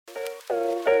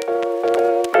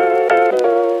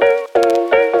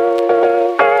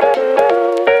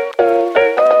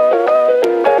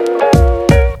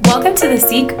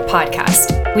Seek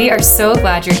podcast. We are so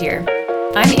glad you're here.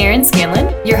 I'm Erin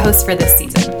Scanlon, your host for this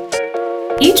season.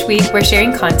 Each week, we're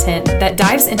sharing content that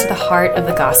dives into the heart of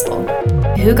the gospel,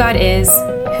 who God is,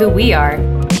 who we are,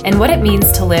 and what it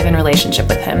means to live in relationship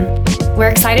with Him. We're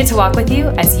excited to walk with you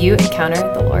as you encounter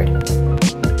the Lord.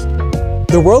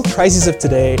 The world crises of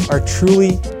today are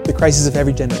truly the crises of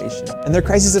every generation, and they're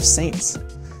crises of saints.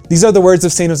 These are the words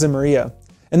of Saint Josemaria,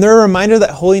 and they're a reminder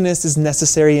that holiness is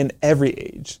necessary in every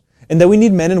age, and that we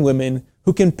need men and women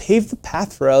who can pave the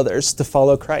path for others to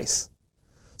follow Christ.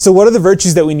 So what are the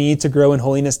virtues that we need to grow in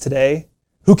holiness today?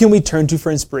 Who can we turn to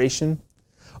for inspiration?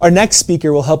 Our next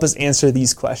speaker will help us answer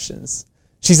these questions.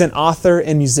 She's an author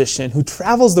and musician who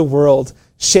travels the world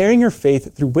sharing her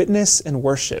faith through witness and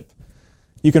worship.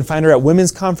 You can find her at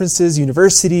women's conferences,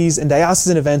 universities, and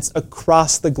diocesan events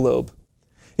across the globe.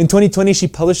 In 2020, she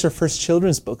published her first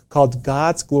children's book called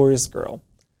God's Glorious Girl.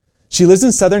 She lives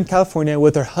in Southern California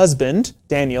with her husband,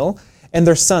 Daniel, and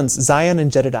their sons, Zion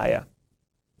and Jedediah.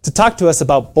 To talk to us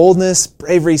about boldness,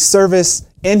 bravery, service,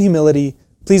 and humility,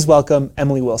 please welcome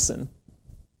Emily Wilson.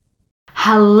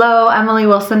 Hello, Emily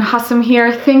Wilson Hussam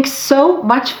here. Thanks so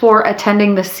much for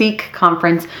attending the Seek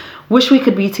conference. Wish we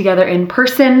could be together in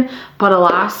person, but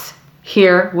alas,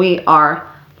 here we are.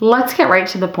 Let's get right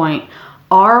to the point.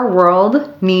 Our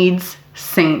world needs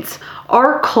saints.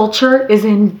 Our culture is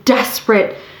in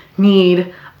desperate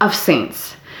need of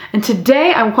saints. And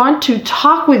today I want to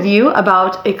talk with you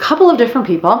about a couple of different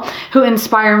people who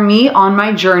inspire me on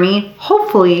my journey,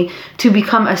 hopefully, to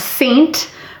become a saint,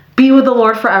 be with the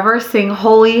Lord forever, sing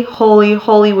holy, holy,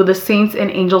 holy with the saints and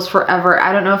angels forever.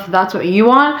 I don't know if that's what you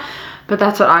want, but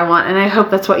that's what I want, and I hope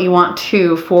that's what you want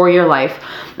too for your life.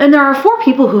 And there are 4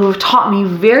 people who have taught me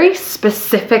very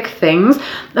specific things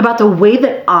about the way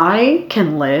that I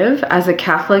can live as a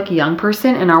Catholic young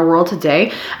person in our world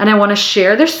today. And I want to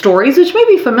share their stories, which may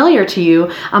be familiar to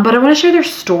you, but I want to share their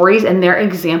stories and their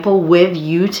example with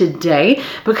you today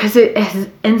because it has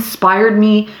inspired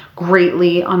me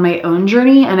greatly on my own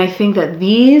journey. And I think that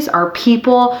these are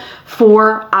people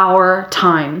for our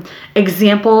time,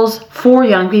 examples for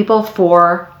young people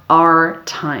for our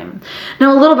time.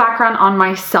 Now, a little background on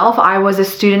myself. I was a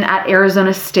student at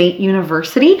Arizona State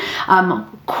University,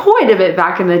 quite a bit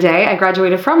back in the day. I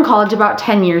graduated from college about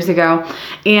 10 years ago,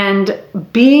 and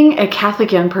being a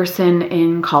Catholic young person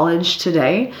in college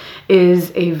today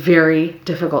is a very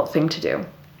difficult thing to do.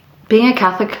 Being a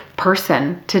Catholic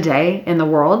person today in the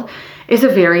world is a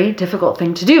very difficult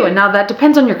thing to do. And now that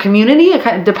depends on your community. It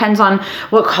kind of depends on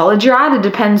what college you're at. It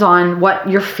depends on what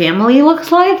your family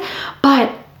looks like.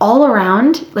 But all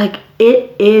around,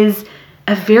 it is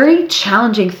a very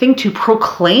challenging thing to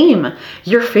proclaim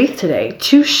your faith today,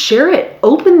 to share it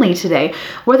openly today,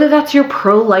 whether that's your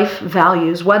pro-life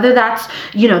values, whether that's,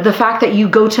 the fact that you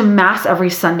go to mass every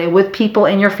Sunday with people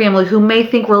in your family who may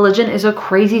think religion is a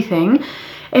crazy thing.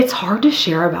 It's hard to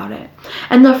share about it.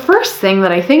 And the first thing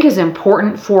that I think is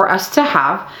important for us to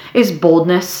have is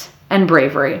boldness and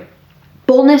bravery.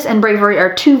 Boldness and bravery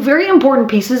are 2 very important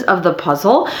pieces of the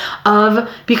puzzle of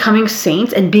becoming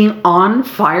saints and being on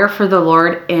fire for the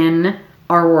Lord in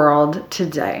our world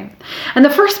today. And the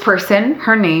first person,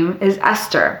 her name is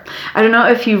Esther. I don't know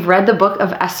if you've read the book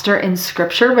of Esther in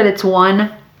scripture, but it's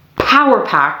one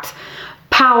power-packed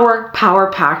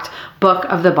book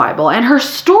of the Bible. And her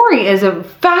story is a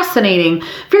fascinating,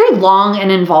 very long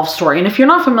and involved story. And if you're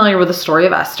not familiar with the story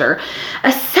of Esther,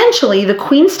 essentially the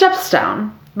queen steps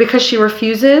down because she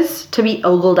refuses to be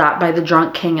ogled at by the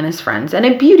drunk king and his friends. And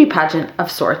a beauty pageant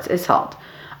of sorts is held.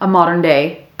 A modern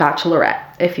day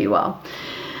bachelorette, if you will.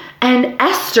 And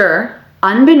Esther,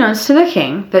 unbeknownst to the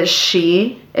king that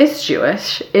she is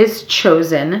Jewish, is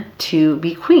chosen to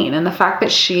be queen. And the fact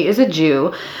that she is a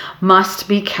Jew must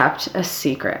be kept a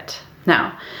secret.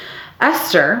 Now,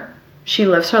 Esther, she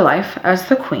lives her life as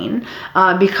the queen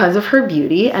because of her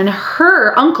beauty. And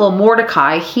her uncle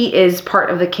Mordecai, he is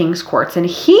part of the king's courts. And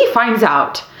he finds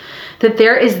out that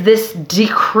there is this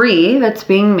decree that's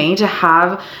being made to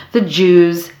have the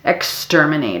Jews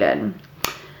exterminated.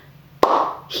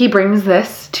 He brings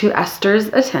this to Esther's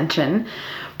attention,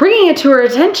 bringing it to her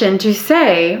attention to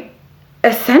say,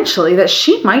 essentially, that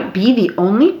she might be the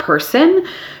only person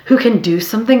who can do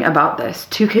something about this,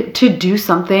 to do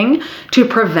something to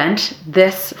prevent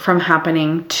this from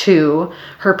happening to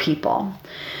her people.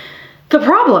 The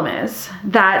problem is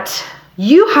that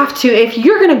you have to, if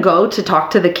you're going to go to talk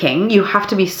to the king, you have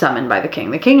to be summoned by the king.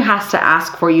 The king has to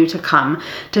ask for you to come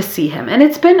to see him. And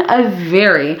it's been a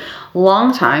very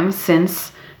long time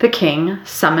since the king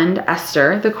summoned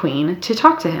Esther, the queen, to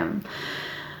talk to him.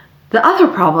 The other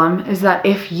problem is that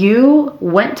if you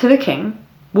went to the king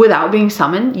without being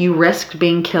summoned, you risked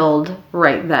being killed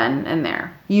right then and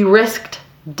there. You risked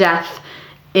death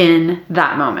in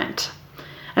that moment.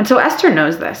 And so Esther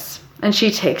knows this, and she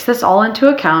takes this all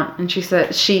into account, and she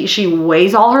says, she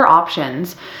weighs all her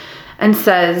options and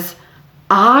says,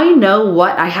 I know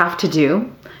what I have to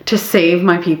do to save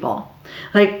my people.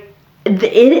 Like, it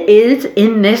is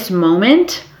in this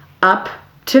moment up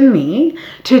to me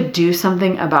to do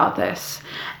something about this.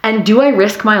 And do I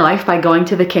risk my life by going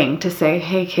to the king to say,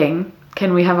 hey, king,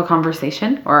 can we have a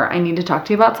conversation? Or I need to talk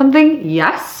to you about something?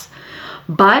 Yes,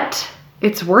 but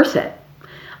it's worth it.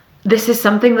 This is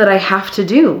something that I have to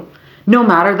do, no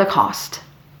matter the cost.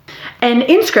 And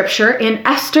in scripture, in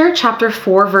Esther chapter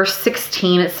 4, verse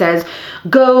 16, it says,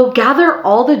 go gather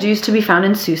all the Jews to be found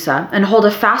in Susa and hold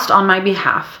a fast on my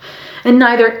behalf, and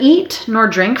neither eat nor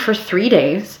drink for 3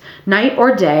 days, night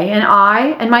or day, and I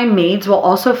and my maids will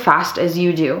also fast as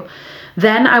you do.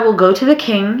 Then I will go to the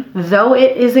king, though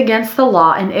it is against the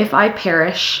law, and if I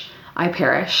perish, I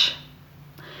perish.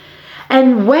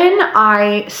 And when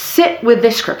I sit with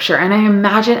this scripture and I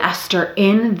imagine Esther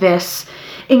in this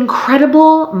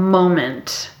incredible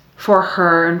moment for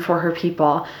her and for her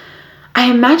people, I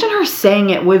imagine her saying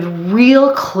it with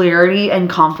real clarity and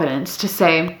confidence to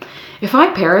say, if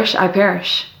I perish, I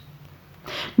perish.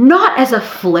 Not as a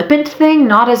flippant thing,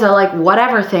 not as a like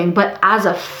whatever thing, but as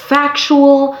a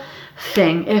factual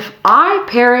thing. If I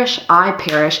perish, I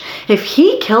perish. If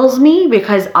he kills me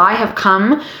because I have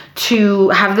come to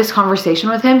have this conversation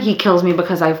with him, he kills me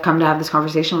because I've come to have this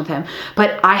conversation with him.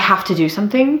 But I have to do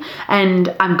something,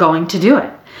 and I'm going to do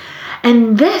it.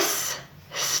 And this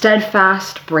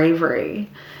steadfast bravery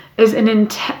is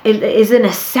an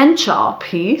essential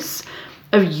piece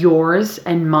of yours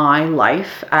and my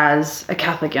life as a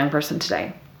Catholic young person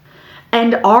today.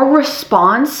 And our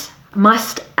response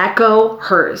must echo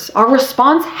hers. Our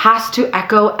response has to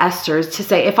echo Esther's to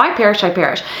say, if I perish, I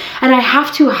perish. And I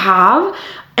have to have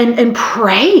and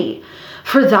pray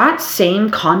for that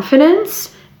same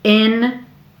confidence in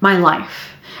my life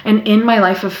and in my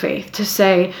life of faith to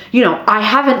say, I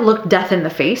haven't looked death in the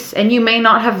face, and you may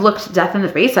not have looked death in the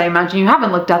face. I imagine you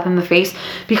haven't looked death in the face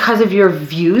because of your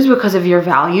views, because of your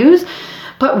values,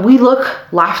 but we look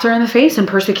laughter in the face and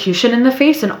persecution in the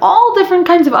face and all different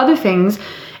kinds of other things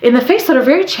in the face that are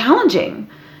very challenging.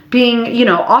 Being,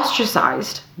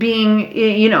 ostracized, being,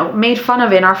 made fun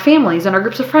of in our families and our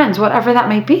groups of friends, whatever that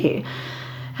might be.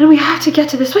 And we have to get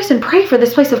to this place and pray for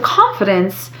this place of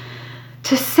confidence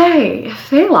to say, if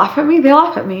they laugh at me, they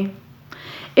laugh at me.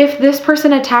 If this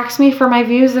person attacks me for my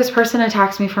views, this person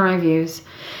attacks me for my views.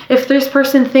 If this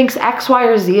person thinks X, Y,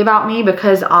 or Z about me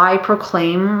because I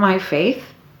proclaim my faith,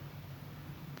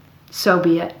 so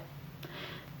be it.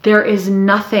 There is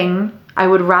nothing I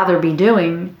would rather be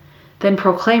doing than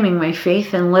proclaiming my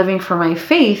faith and living for my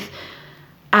faith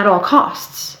at all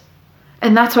costs.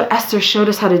 And that's what Esther showed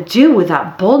us how to do with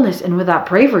that boldness and with that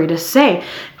bravery, to say,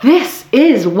 this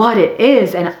is what it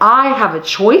is, and I have a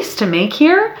choice to make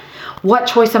here. What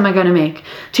choice am I going to make?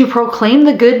 To proclaim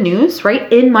the good news,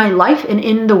 right, in my life and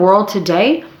in the world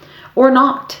today, or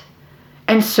not?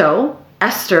 And so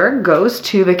Esther goes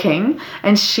to the king,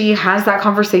 and she has that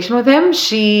conversation with him.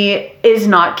 She is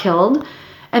not killed,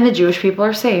 and the Jewish people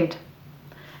are saved.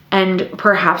 And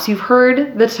perhaps you've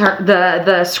heard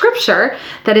the scripture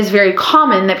that is very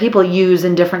common that people use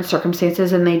in different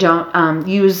circumstances, and they don't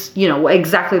use,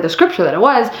 exactly the scripture that it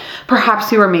was. Perhaps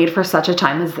you were made for such a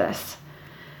time as this.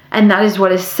 And that is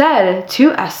what is said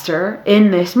to Esther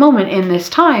in this moment, in this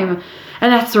time.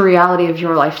 And that's the reality of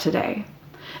your life today,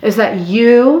 is that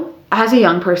you, as a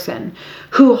young person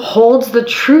who holds the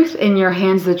truth in your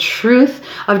hands, the truth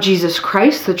of Jesus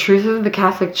Christ, the truth of the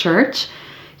Catholic Church,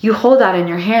 you hold that in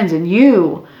your hands, and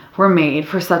you were made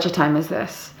for such a time as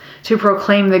this, to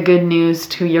proclaim the good news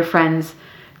to your friends,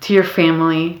 to your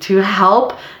family, to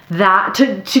help that,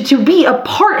 to be a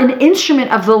part, an instrument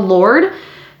of the Lord,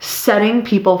 setting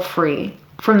people free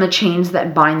from the chains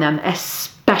that bind them,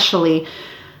 especially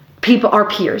people, our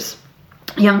peers,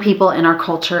 young people in our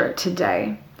culture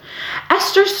today.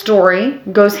 Esther's story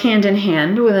goes hand in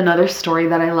hand with another story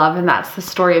that I love, and that's the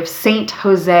story of Saint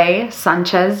Jose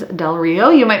Sanchez del Rio.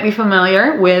 You might be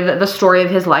familiar with the story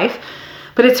of his life,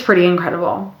 but it's pretty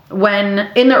incredible.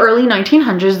 When in the early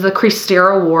 1900s, the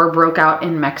Cristero War broke out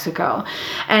in Mexico,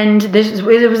 and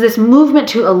it was this movement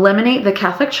to eliminate the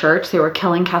Catholic Church. They were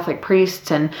killing Catholic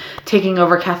priests and taking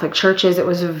over Catholic churches. It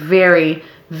was a very,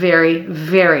 very,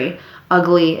 very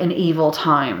ugly and evil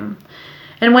time.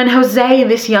 And when Jose,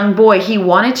 this young boy, he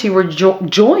wanted to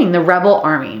join the rebel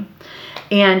army.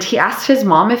 And he asked his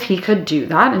mom if he could do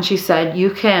that. And she said,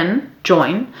 you can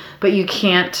join, but you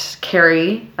can't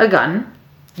carry a gun.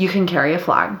 you can carry a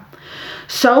flag.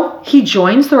 So he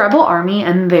joins the rebel army,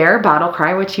 and their battle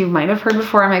cry, which you might have heard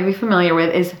before and might be familiar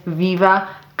with, is Viva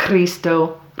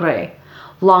Cristo Rey.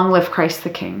 Long live Christ the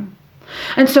King.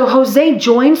 And so Jose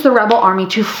joins the rebel army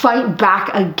to fight back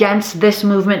against this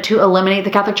movement, to eliminate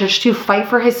the Catholic Church, to fight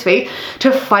for his faith,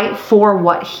 to fight for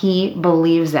what he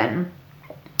believes in.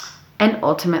 And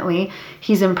ultimately,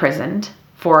 he's imprisoned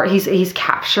he's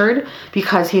captured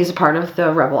because he's a part of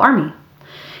the rebel army.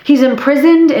 He's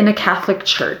imprisoned in a Catholic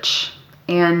church,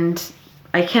 and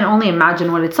I can only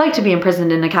imagine what it's like to be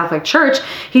imprisoned in a Catholic church.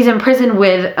 He's imprisoned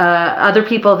with other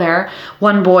people there,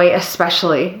 one boy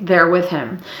especially there with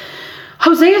him.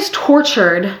 Jose is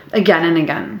tortured again and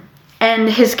again, and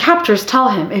his captors tell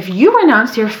him, if you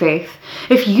renounce your faith,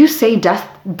 if you say death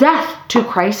to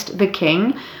Christ the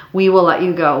King, we will let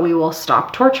you go. We will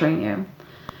stop torturing you.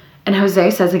 And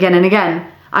Jose says again and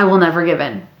again, I will never give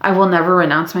in. I will never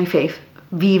renounce my faith.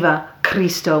 Viva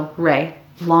Cristo Rey.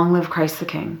 Long live Christ the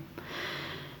King.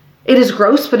 It is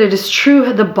gross, but it is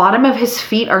true. The bottom of his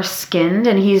feet are skinned,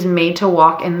 and he's made to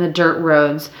walk in the dirt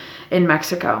roads in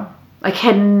Mexico. I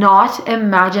cannot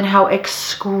imagine how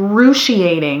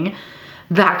excruciating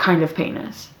that kind of pain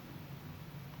is.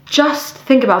 Just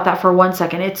think about that for 1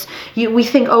 second. We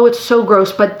think, oh, it's so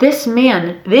gross, but this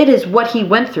man, it is what he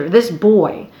went through. This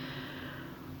boy,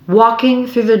 walking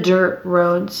through the dirt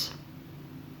roads,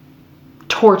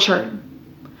 tortured.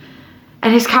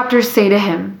 And his captors say to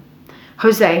him,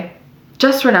 Jose,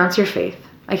 just renounce your faith.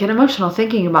 I get emotional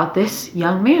thinking about this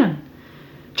young man.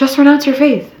 Just renounce your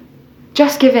faith.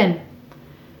 Just give in.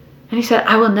 And he said,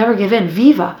 I will never give in.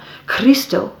 Viva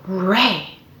Cristo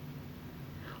Rey.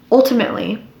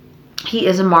 Ultimately, he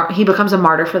becomes a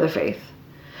martyr for the faith.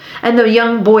 And the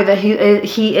young boy that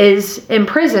he is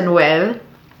imprisoned with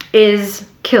is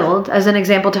killed as an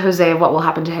example to Jose of what will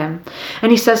happen to him.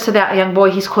 And he says to that young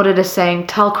boy, he's quoted as saying,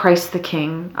 tell Christ the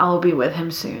King, I will be with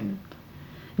him soon.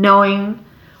 Knowing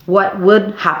what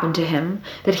would happen to him,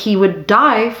 that he would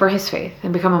die for his faith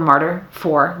and become a martyr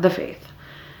for the faith.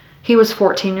 He was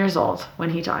 14 years old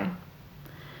when he died.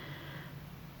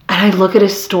 And I look at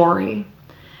his story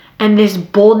and this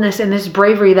boldness and this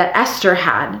bravery that Esther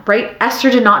had, right?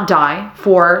 Esther did not die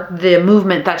for the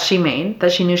movement that she made,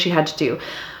 that she knew she had to do.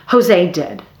 Jose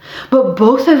did. But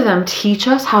both of them teach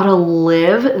us how to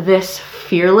live this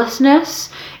fearlessness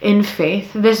in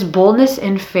faith, this boldness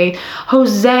in faith.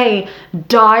 Jose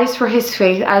dies for his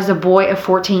faith as a boy of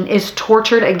 14, is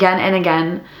tortured again and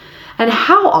again. And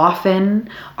how often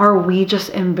are we just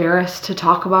embarrassed to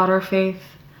talk about our faith?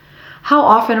 How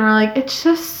often we're like, it's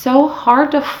just so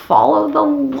hard to follow the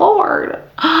Lord.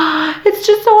 It's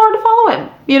just so hard to follow him.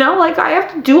 You know, like I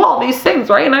have to do all these things,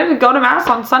 right? And I have to go to mass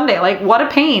on Sunday. Like what a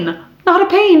pain. Not a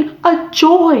pain, a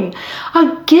joy,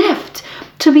 a gift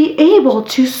to be able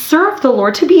to serve the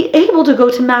Lord, to be able to go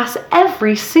to mass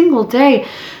every single day,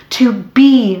 to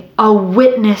be a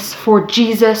witness for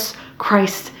Jesus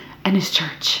Christ and his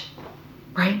church,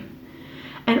 right?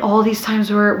 And all these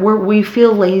times where we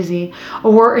feel lazy,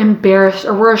 or we're embarrassed,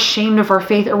 or we're ashamed of our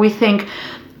faith, or we think,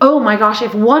 oh my gosh,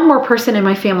 if one more person in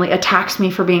my family attacks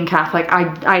me for being Catholic,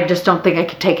 I just don't think I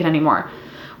could take it anymore.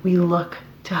 We look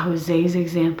to Jose's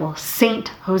example, Saint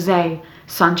Jose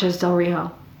Sanchez del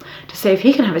Rio, to say if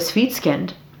he can have his feet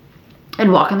skinned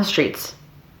and walk in the streets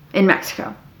in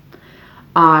Mexico,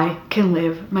 I can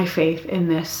live my faith in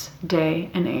this day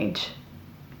and age.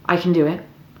 I can do it.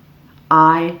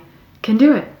 I can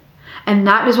do it. And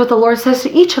that is what the Lord says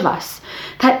to each of us.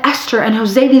 That Esther and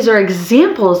Jose, these are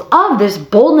examples of this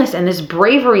boldness and this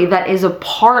bravery that is a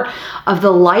part of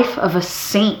the life of a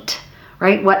saint,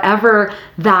 right? Whatever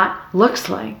that looks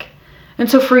like. And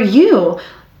so for you,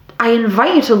 I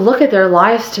invite you to look at their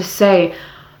lives to say,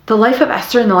 the life of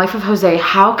Esther and the life of Jose,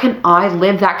 how can I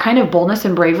live that kind of boldness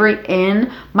and bravery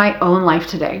in my own life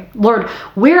today? Lord,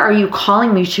 where are you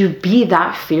calling me to be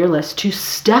that fearless, to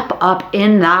step up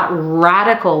in that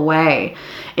radical way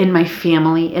in my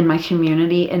family, in my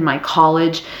community, in my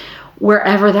college,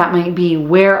 wherever that might be?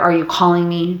 Where are you calling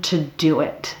me to do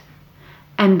it?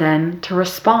 And then to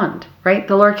respond, right?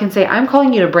 The Lord can say, I'm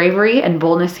calling you to bravery and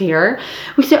boldness here.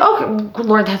 We say, okay,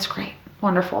 Lord, that's great.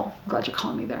 Wonderful. I'm glad you're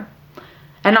calling me there.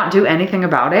 And not do anything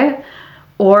about it.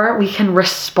 Or we can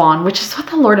respond, which is what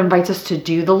the Lord invites us to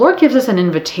do. The Lord gives us an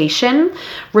invitation.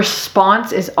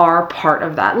 Response is our part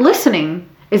of that. Listening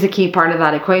is a key part of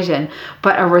that equation.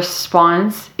 But a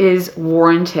response is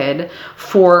warranted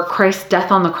for Christ's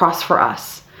death on the cross for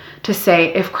us. To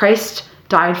say, if Christ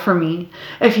died for me,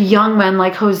 if young men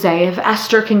like Jose, if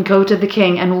Esther can go to the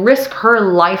king and risk her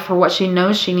life for what she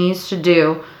knows she needs to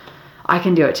do, I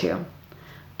can do it too.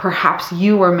 perhaps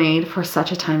you were made for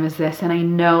such a time as this, and I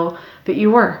know that you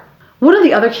were. One of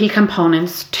the other key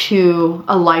components to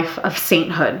a life of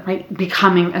sainthood, right,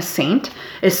 becoming a saint,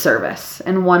 is service.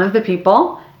 And one of the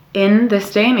people in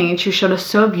this day and age who showed us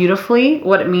so beautifully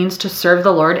what it means to serve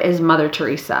the Lord is Mother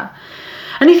Teresa.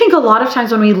 And I think a lot of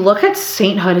times when we look at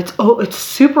sainthood, it's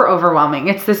super overwhelming.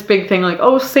 It's this big thing like,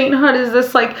 oh, sainthood is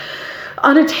this like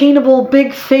unattainable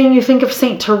big thing. You think of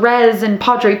Saint Therese and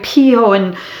Padre Pio,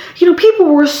 and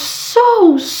people were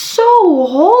so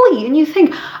holy, and you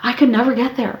think, I could never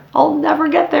get there. I'll never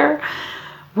get there.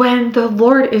 When the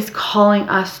Lord is calling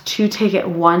us to take it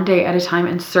one day at a time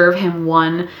and serve him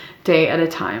one day at a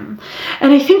time.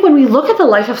 And I think when we look at the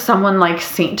life of someone like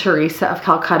Saint Teresa of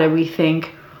Calcutta, we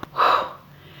think,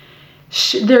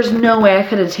 there's no way I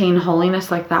could attain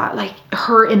holiness like that. Like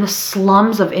her in the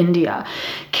slums of India,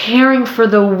 caring for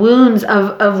the wounds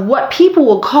of what people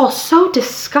will call so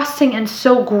disgusting and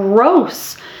so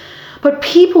gross, but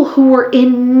people who were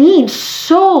in need,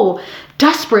 so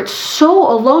desperate, so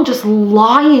alone, just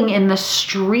lying in the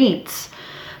streets,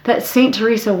 that Saint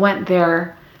Teresa went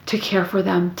there to care for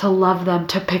them, to love them,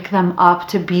 to pick them up,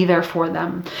 to be there for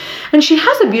them. And she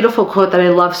has a beautiful quote that I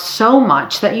love so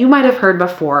much that you might have heard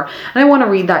before, and I want to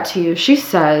read that to you. She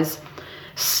says,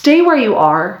 "Stay where you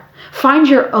are, find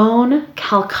your own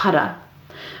Calcutta.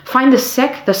 Find the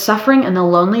sick, the suffering, and the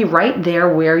lonely right there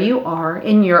where you are,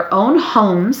 in your own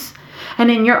homes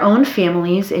and in your own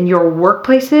families, in your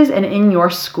workplaces and in your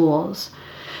schools.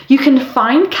 You can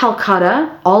find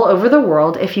Calcutta all over the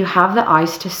world if you have the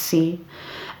eyes to see.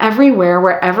 Everywhere,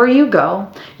 wherever you go,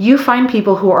 you find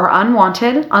people who are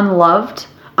unwanted, unloved,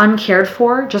 uncared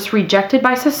for, just rejected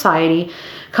by society,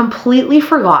 completely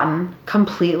forgotten,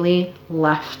 completely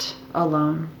left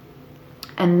alone."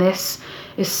 And this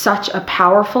is such a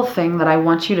powerful thing that I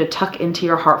want you to tuck into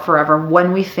your heart forever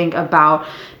when we think about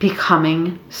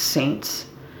becoming saints.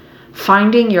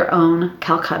 Finding your own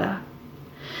Calcutta.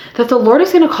 That the Lord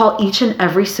is going to call each and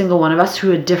every single one of us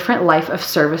to a different life of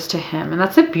service to him. And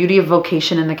that's the beauty of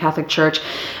vocation in the Catholic Church,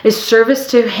 is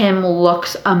service to him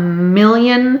looks a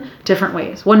million different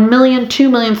ways. 1 million, 2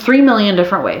 million, 3 million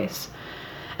different ways.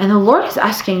 And the Lord is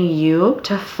asking you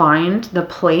to find the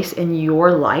place in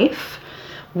your life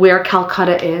where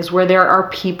Calcutta is, where there are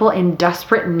people in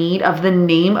desperate need of the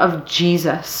name of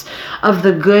Jesus, of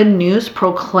the good news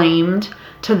proclaimed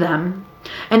to them.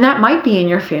 And that might be in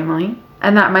your family.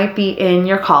 And that might be in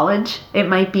your college. It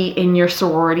might be in your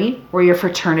sorority or your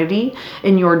fraternity,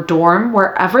 in your dorm,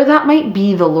 wherever that might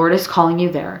be, the Lord is calling you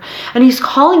there. And he's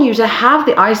calling you to have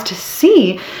the eyes to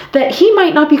see that he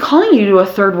might not be calling you to a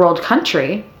third world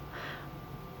country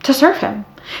to serve him.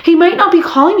 He might not be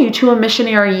calling you to a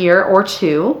missionary year or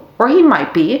two, or he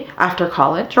might be after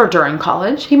college or during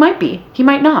college. He might be, he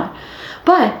might not.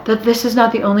 But that this is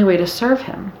not the only way to serve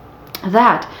him.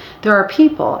 That there are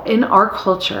people in our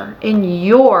culture, in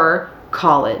your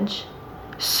college,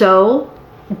 so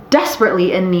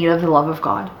desperately in need of the love of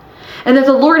God. And that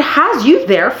the Lord has you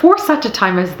there for such a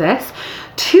time as this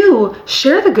to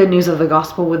share the good news of the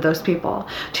gospel with those people,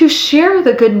 to share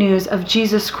the good news of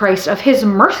Jesus Christ, of his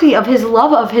mercy, of his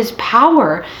love, of his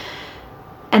power,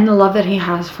 and the love that he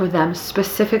has for them,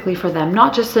 specifically for them,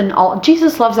 not just in all,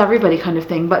 Jesus loves everybody kind of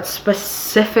thing, but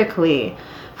specifically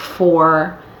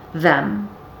for them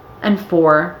and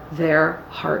for their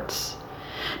hearts.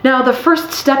 Now, the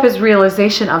first step is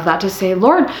realization of that, to say,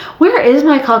 Lord, where is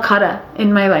my Calcutta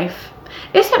in my life?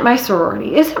 Is it my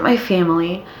sorority? Is it my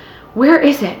family? Where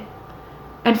is it?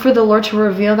 And for the Lord to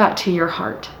reveal that to your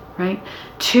heart, right?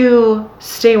 To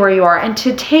stay where you are and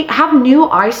to have new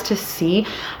eyes to see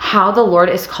how the Lord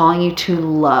is calling you to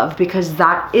love, because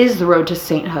that is the road to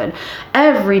sainthood.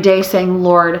 Every day saying,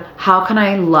 Lord, how can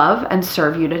I love and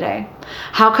serve you today?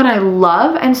 How can I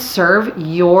love and serve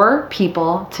your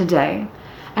people today?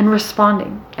 And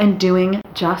responding and doing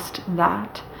just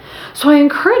that. So I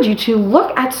encourage you to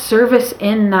look at service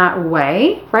in that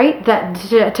way, right? That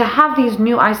to have these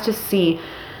new eyes to see.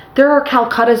 There are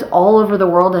Calcuttas all over the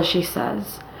world, as she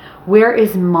says. Where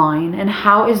is mine? And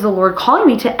how is the Lord calling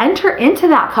me to enter into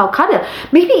that Calcutta?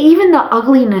 Maybe even the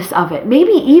ugliness of it.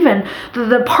 Maybe even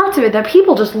the parts of it that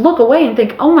people just look away and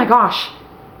think, oh my gosh,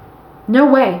 no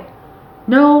way.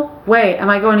 No way am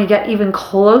I going to get even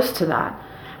close to that.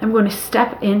 I'm going to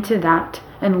step into that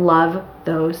and love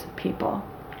those people.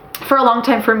 For a long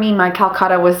time for me, my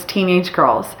Calcutta was teenage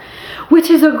girls, which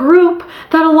is a group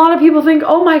that a lot of people think,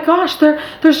 oh my gosh,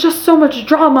 there's just so much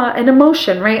drama and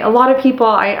emotion, right? A lot of people,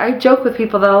 I joke with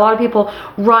people that a lot of people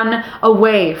run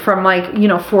away from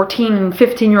 14 and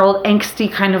 15-year-old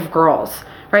angsty kind of girls,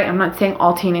 right? I'm not saying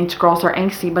all teenage girls are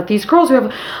angsty, but these girls who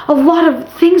have a lot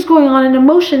of things going on and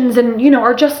emotions and,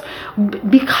 are just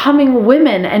becoming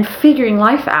women and figuring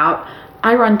life out,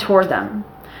 I run toward them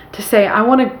to say, I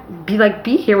want to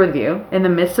be here with you in the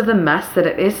midst of the mess that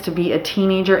it is to be a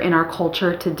teenager in our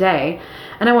culture today.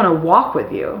 And I want to walk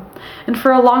with you. And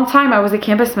for a long time, I was a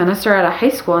campus minister at a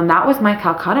high school, and that was my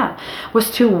Calcutta,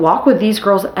 was to walk with these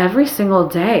girls every single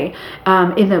day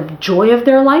in the joy of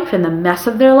their life, in the mess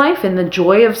of their life, in the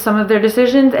joy of some of their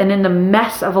decisions, and in the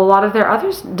mess of a lot of their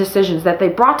other decisions that they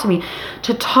brought to me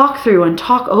to talk through and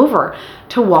talk over,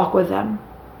 to walk with them.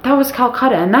 That was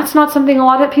Calcutta, and that's not something a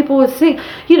lot of people would think.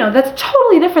 That's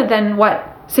totally different than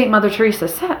what St. Mother Teresa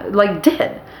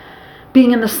did.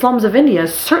 Being in the slums of India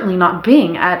is certainly not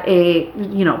being at a,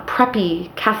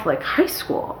 preppy Catholic high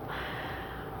school.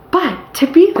 But to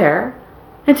be there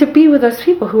and to be with those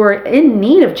people who are in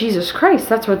need of Jesus Christ,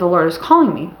 that's where the Lord is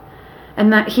calling me.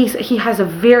 And that he has a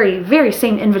very, very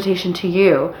same invitation to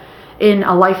you in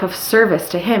a life of service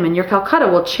to him. And your Calcutta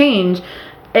will change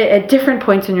at different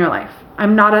points in your life.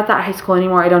 I'm not at that high school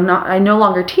anymore. I no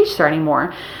longer teach there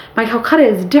anymore. My Calcutta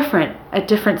is different at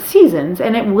different seasons,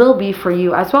 and it will be for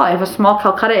you as well. I have a small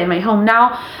Calcutta in my home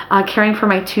now, caring for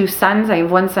my 2 sons. I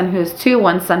have one son who is 2,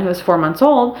 one son who is 4 months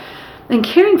old, and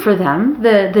caring for them,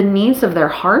 the needs of their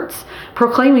hearts,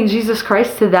 proclaiming Jesus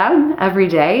Christ to them every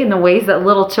day in the ways that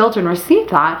little children receive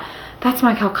that. That's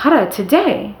my Calcutta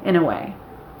today, in a way.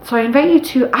 So I invite you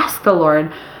to ask the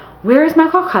Lord, where is my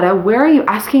Calcutta? Where are you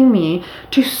asking me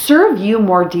to serve you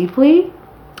more deeply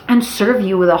and serve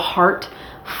you with a heart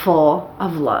full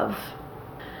of love?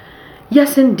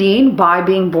 Yes, indeed, by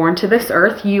being born to this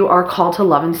earth, you are called to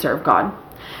love and serve God.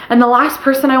 And the last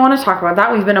person I want to talk about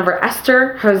that, we've been over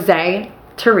Esther, Jose,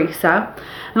 Teresa.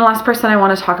 And the last person I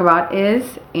want to talk about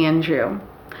is Andrew.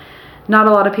 Not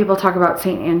a lot of people talk about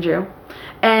St. Andrew.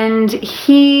 And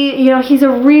he's a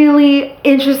really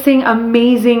interesting,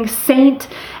 amazing saint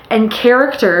and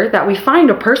character that we find,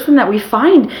 a person that we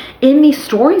find in these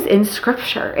stories in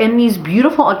Scripture, in these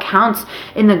beautiful accounts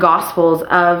in the Gospels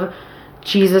of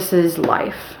Jesus's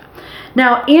life.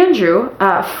 Now, Andrew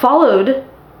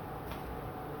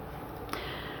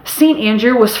St.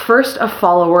 Andrew was first a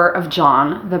follower of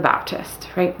John the Baptist,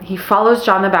 right? He follows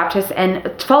John the Baptist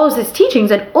and follows his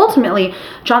teachings, and ultimately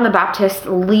John the Baptist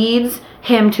leads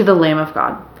him to the Lamb of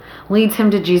God, leads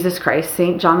him to Jesus Christ.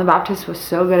 St. John the Baptist was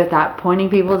so good at that, pointing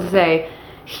people to say,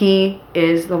 he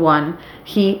is the one,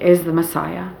 he is the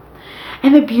Messiah.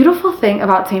 And the beautiful thing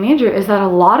about St. Andrew is that a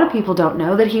lot of people don't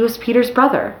know that he was Peter's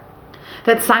brother.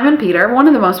 That Simon Peter, one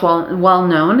of the most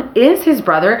well-known, is his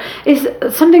brother, is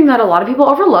something that a lot of people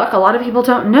overlook, a lot of people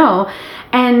don't know.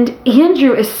 And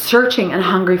Andrew is searching and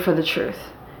hungry for the truth.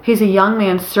 He's a young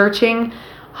man searching,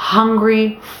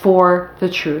 hungry for the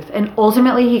truth. And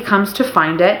ultimately he comes to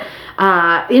find it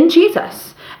in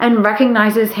Jesus and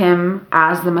recognizes him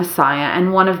as the Messiah.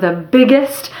 And one of the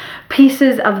biggest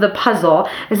pieces of the puzzle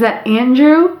is that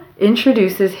Andrew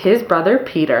introduces his brother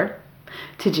Peter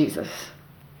to Jesus.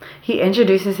 He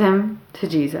introduces him to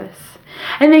Jesus.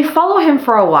 And they follow him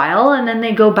for a while, and then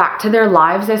they go back to their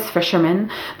lives as fishermen,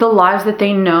 the lives that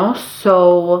they know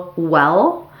so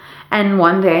well. And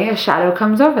one day a shadow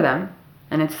comes over them,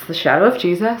 and it's the shadow of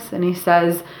Jesus, and he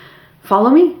says,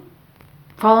 follow me.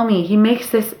 Follow me. He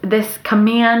makes this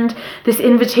command, this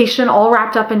invitation all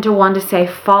wrapped up into one to say,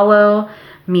 follow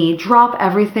me. Drop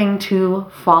everything to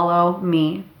follow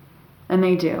me. And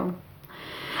they do.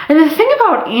 And the thing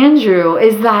about Andrew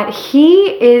is that he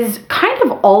is kind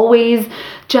of always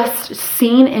just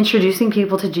seen introducing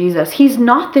people to Jesus. He's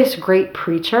not this great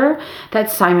preacher that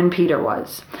Simon Peter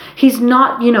was. He's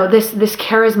not, this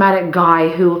charismatic guy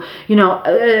who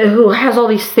has all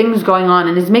these things going on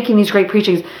and is making these great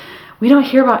preachings. We don't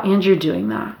hear about Andrew doing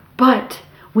that. But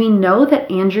we know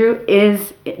that Andrew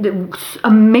is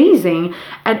amazing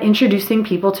at introducing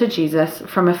people to Jesus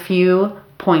from a few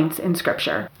points in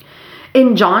Scripture.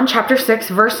 In John chapter 6,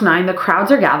 verse 9, the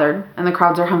crowds are gathered and the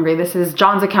crowds are hungry. This is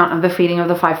John's account of the feeding of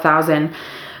the 5,000.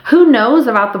 Who knows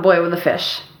about the boy with the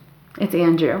fish? It's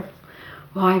Andrew.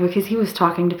 Why? Because he was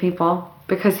talking to people.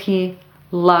 Because he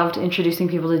loved introducing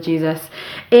people to Jesus.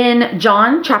 In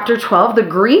John chapter 12, the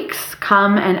Greeks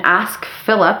come and ask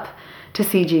Philip to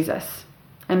see Jesus.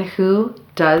 And who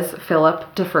does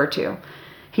Philip defer to?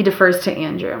 He defers to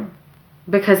Andrew.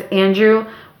 Because Andrew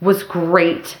was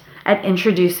great at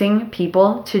introducing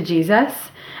people to Jesus,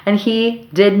 and he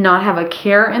did not have a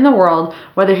care in the world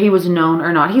whether he was known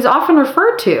or not. He's often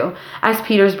referred to as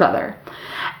Peter's brother.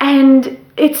 And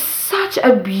it's such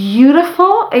a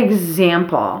beautiful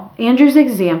example, Andrew's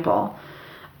example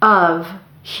of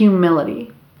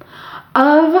humility,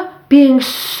 of being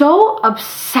so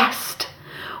obsessed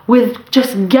with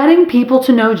just getting people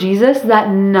to know Jesus that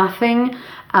nothing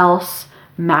else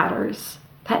matters.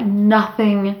 That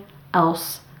nothing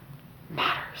else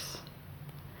matters.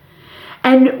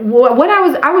 And when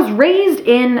I was raised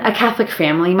in a Catholic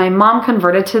family. My mom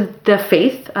converted to the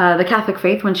faith, the Catholic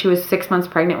faith, when she was 6 months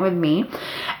pregnant with me.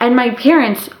 And my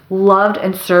parents loved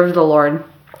and served the Lord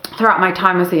throughout my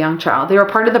time as a young child. They were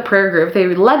part of the prayer group. They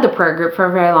led the prayer group for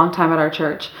a very long time at our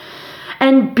church.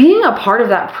 And being a part of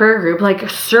that prayer group, like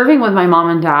serving with my mom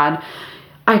and dad,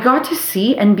 I got to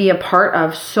see and be a part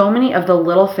of so many of the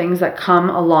little things that come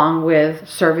along with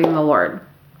serving the Lord.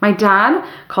 My dad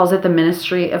calls it the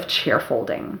ministry of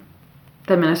chair-folding,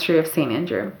 the ministry of St.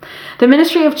 Andrew. The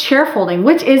ministry of chair-folding,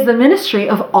 which is the ministry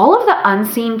of all of the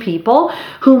unseen people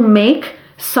who make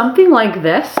something like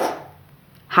this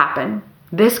happen.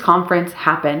 This conference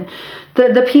happen.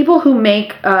 The people who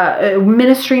make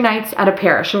ministry nights at a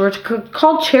parish were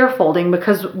called chair folding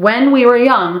because when we were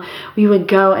young, we would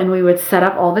go and we would set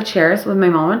up all the chairs with my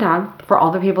mom and dad for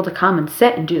all the people to come and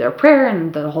sit and do their prayer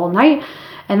and the whole night.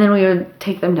 And then we would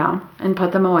take them down and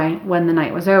put them away when the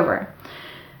night was over.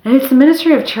 And it's the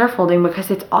ministry of chair folding because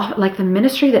it's like the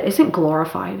ministry that isn't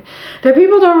glorified, that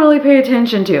people don't really pay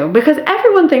attention to, because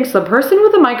everyone thinks the person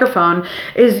with the microphone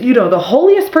is, the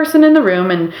holiest person in the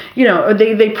room. And,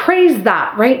 they praise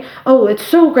that, right? Oh, it's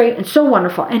so great and so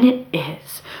wonderful. And it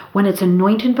is. When it's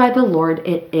anointed by the Lord,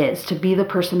 it is to be the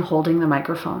person holding the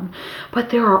microphone. But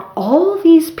there are all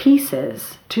these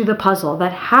pieces to the puzzle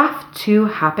that have to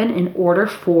happen in order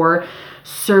for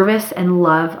service and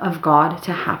love of God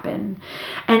to happen.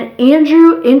 And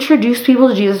Andrew introduced people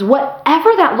to Jesus,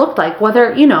 whatever that looked like,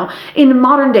 whether, in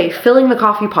modern day, filling the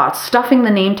coffee pots, stuffing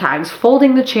the name tags,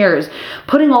 folding the chairs,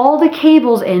 putting all the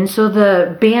cables in so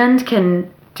the band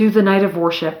can do the night of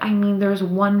worship. I mean, there's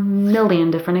 1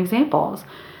 million different examples.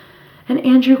 And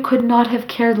Andrew could not have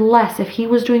cared less if he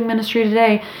was doing ministry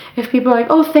today. If people are like,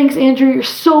 oh, thanks, Andrew, you're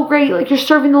so great. Like, you're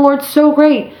serving the Lord so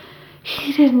great.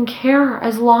 He didn't care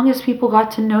as long as people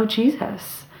got to know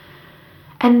Jesus.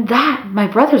 And that, my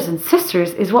brothers and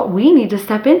sisters, is what we need to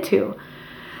step into.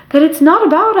 That it's not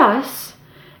about us.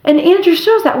 And Andrew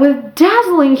shows that with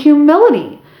dazzling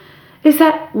humility. Is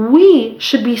that we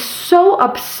should be so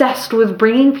obsessed with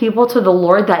bringing people to the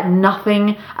Lord that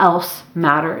nothing else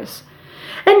matters.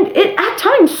 And at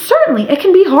times, certainly, it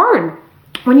can be hard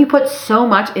when you put so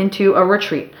much into a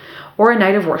retreat or a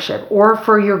night of worship or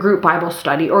for your group Bible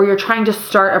study, or you're trying to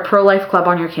start a pro-life club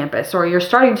on your campus, or you're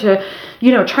starting to,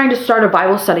 trying to start a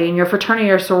Bible study in your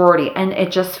fraternity or sorority, and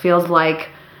it just feels like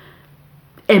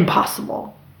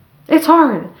impossible. It's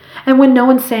hard. And when no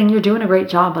one's saying you're doing a great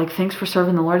job, like thanks for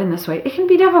serving the Lord in this way, it can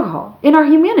be difficult. In our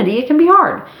humanity, it can be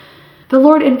hard. The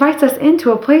Lord invites us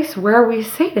into a place where we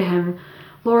say to him,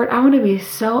 Lord, I want to be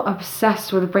so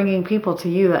obsessed with bringing people to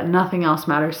you that nothing else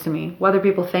matters to me. Whether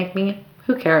people thank me,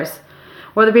 who cares?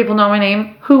 Whether people know my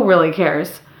name, who really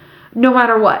cares? No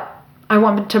matter what, I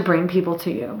want to bring people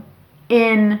to you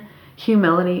in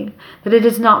humility. That it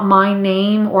is not my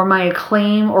name or my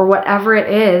acclaim or whatever it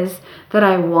is that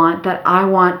I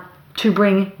want to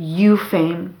bring you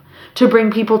fame, to bring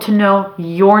people to know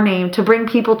your name, to bring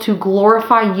people to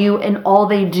glorify you in all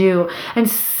they do and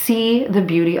see the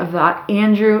beauty of that.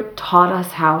 Andrew taught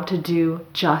us how to do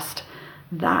just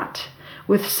that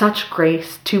with such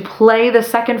grace, to play the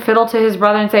second fiddle to his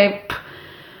brother and say,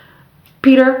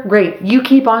 Peter, great, you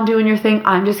keep on doing your thing.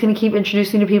 I'm just going to keep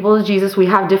introducing people to Jesus. We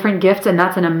have different gifts, and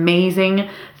that's an amazing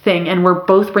thing. And we're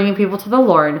both bringing people to the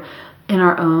Lord in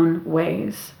our own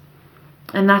ways.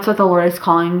 And that's what the Lord is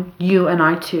calling you and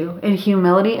I to, in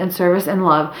humility and service and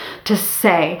love, to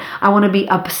say, I want to be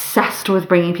obsessed with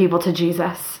bringing people to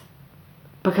Jesus.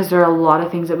 Because there are a lot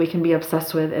of things that we can be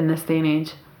obsessed with in this day and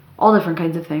age. All different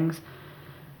kinds of things.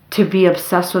 To be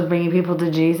obsessed with bringing people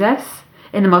to Jesus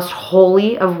in the most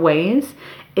holy of ways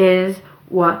is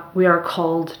what we are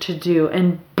called to do.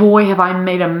 And boy, have I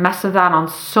made a mess of that on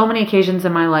so many occasions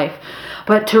in my life.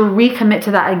 But to recommit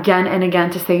to that again and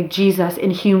again, to say, Jesus,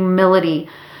 in humility,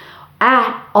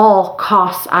 at all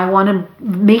costs, I want to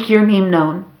make your name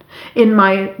known in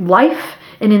my life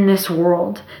and in this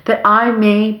world, that I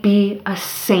may be a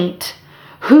saint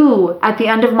who, at the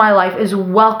end of my life, is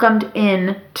welcomed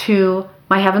in to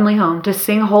my heavenly home to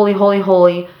sing holy, holy,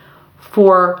 holy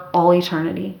for all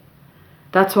eternity.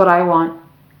 That's what I want.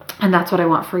 And that's what I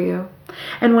want for you.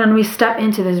 And when we step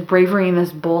into this bravery and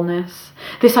this boldness,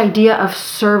 this idea of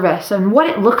service and what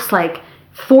it looks like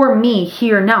for me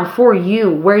here now, for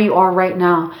you, where you are right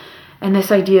now, and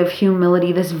this idea of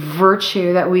humility, this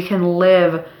virtue that we can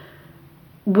live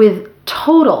with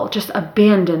total just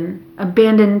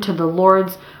abandon to the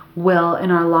Lord's will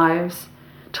in our lives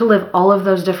to live all of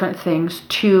those different things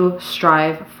to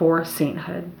strive for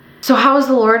sainthood. So how is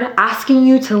the Lord asking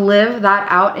you to live that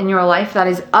out in your life? That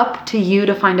is up to you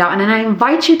to find out. And I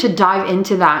invite you to dive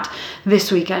into that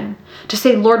this weekend, to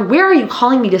say, Lord, where are you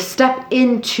calling me to step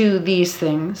into these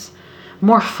things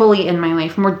more fully in my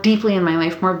life, more deeply in my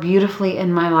life, more beautifully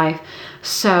in my life,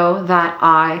 so that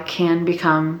I can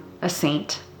become a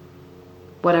saint?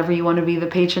 Whatever you want to be the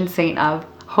patron saint of,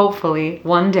 hopefully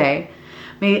one day,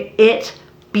 may it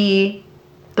be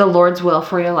the Lord's will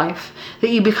for your life, that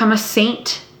you become a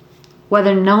saint,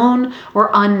 whether known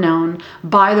or unknown,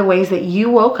 by the ways that you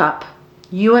woke up,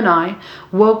 you and I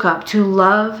woke up to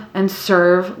love and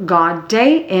serve God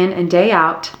day in and day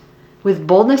out with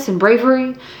boldness and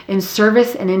bravery, in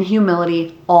service and in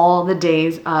humility all the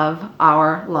days of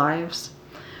our lives.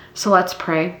 So let's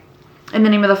pray. In the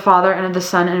name of the Father, and of the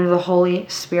Son, and of the Holy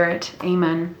Spirit.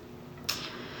 Amen.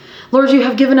 Lord, you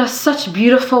have given us such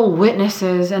beautiful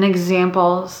witnesses and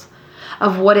examples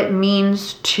of what it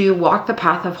means to walk the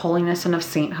path of holiness and of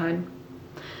sainthood.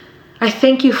 I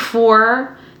thank you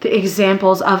for the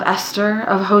examples of Esther,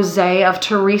 of Jose, of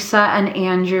Teresa and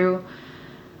Andrew,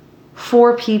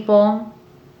 4 people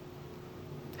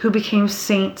who became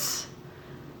saints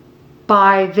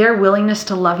by their willingness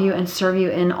to love you and serve you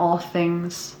in all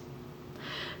things.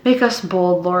 Make us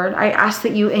bold, Lord. I ask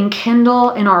that you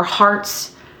enkindle in our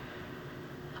hearts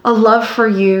a love for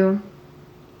you,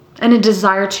 and a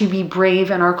desire to be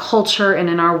brave in our culture and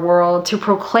in our world, to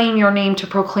proclaim your name, to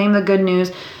proclaim the good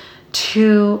news,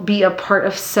 to be a part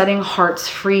of setting hearts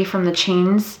free from the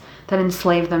chains that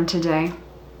enslave them today.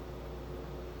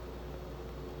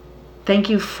 Thank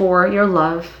you for your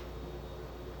love.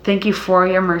 Thank you for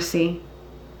your mercy.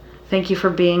 Thank you for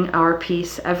being our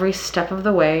peace every step of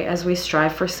the way as we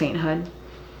strive for sainthood.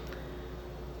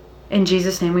 In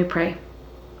Jesus' name we pray.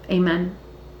 Amen.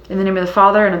 In the name of the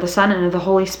Father, and of the Son, and of the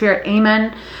Holy Spirit.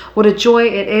 Amen. What a joy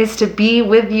it is to be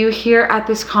with you here at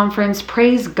this conference.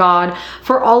 Praise God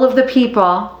for all of the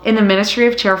people in the ministry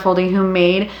of chairfolding who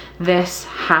made this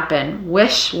happen.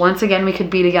 Wish once again we could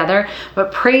be together,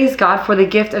 but praise God for the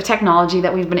gift of technology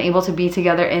that we've been able to be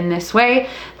together in this way.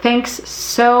 Thanks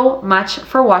so much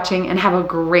for watching, and have a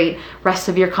great rest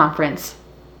of your conference.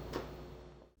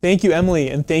 Thank you, Emily,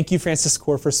 and thank you, Francis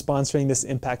Corr, for sponsoring this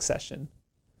Impact session.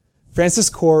 Francis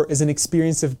Corr is an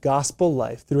experience of gospel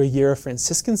life through a year of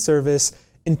Franciscan service,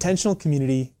 intentional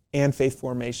community, and faith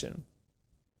formation.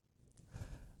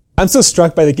 I'm so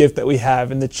struck by the gift that we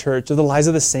have in the church of the lives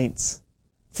of the saints.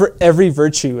 For every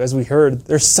virtue, as we heard,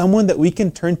 there's someone that we can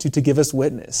turn to give us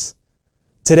witness.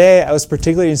 Today, I was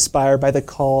particularly inspired by the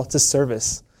call to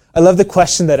service. I love the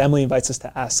question that Emily invites us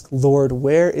to ask, Lord,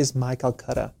 where is my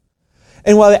Calcutta?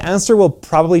 And while the answer will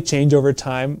probably change over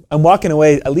time, I'm walking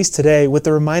away, at least today, with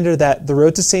the reminder that the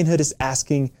road to sainthood is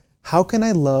asking, how can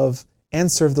I love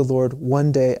and serve the Lord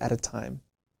one day at a time?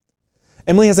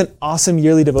 Emily has an awesome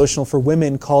yearly devotional for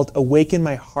women called Awaken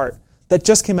My Heart that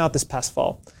just came out this past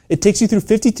fall. It takes you through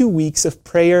 52 weeks of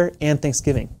prayer and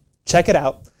thanksgiving. Check it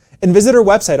out, and visit her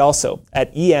website also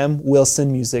at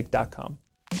emwilsonmusic.com.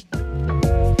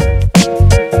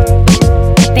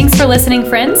 Thanks for listening,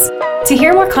 friends. To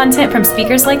hear more content from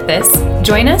speakers like this,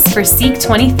 join us for Seek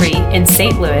 23 in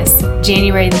St. Louis,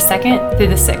 January the 2nd through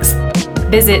the 6th.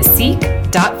 Visit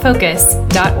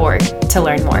seek.focus.org to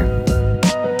learn more.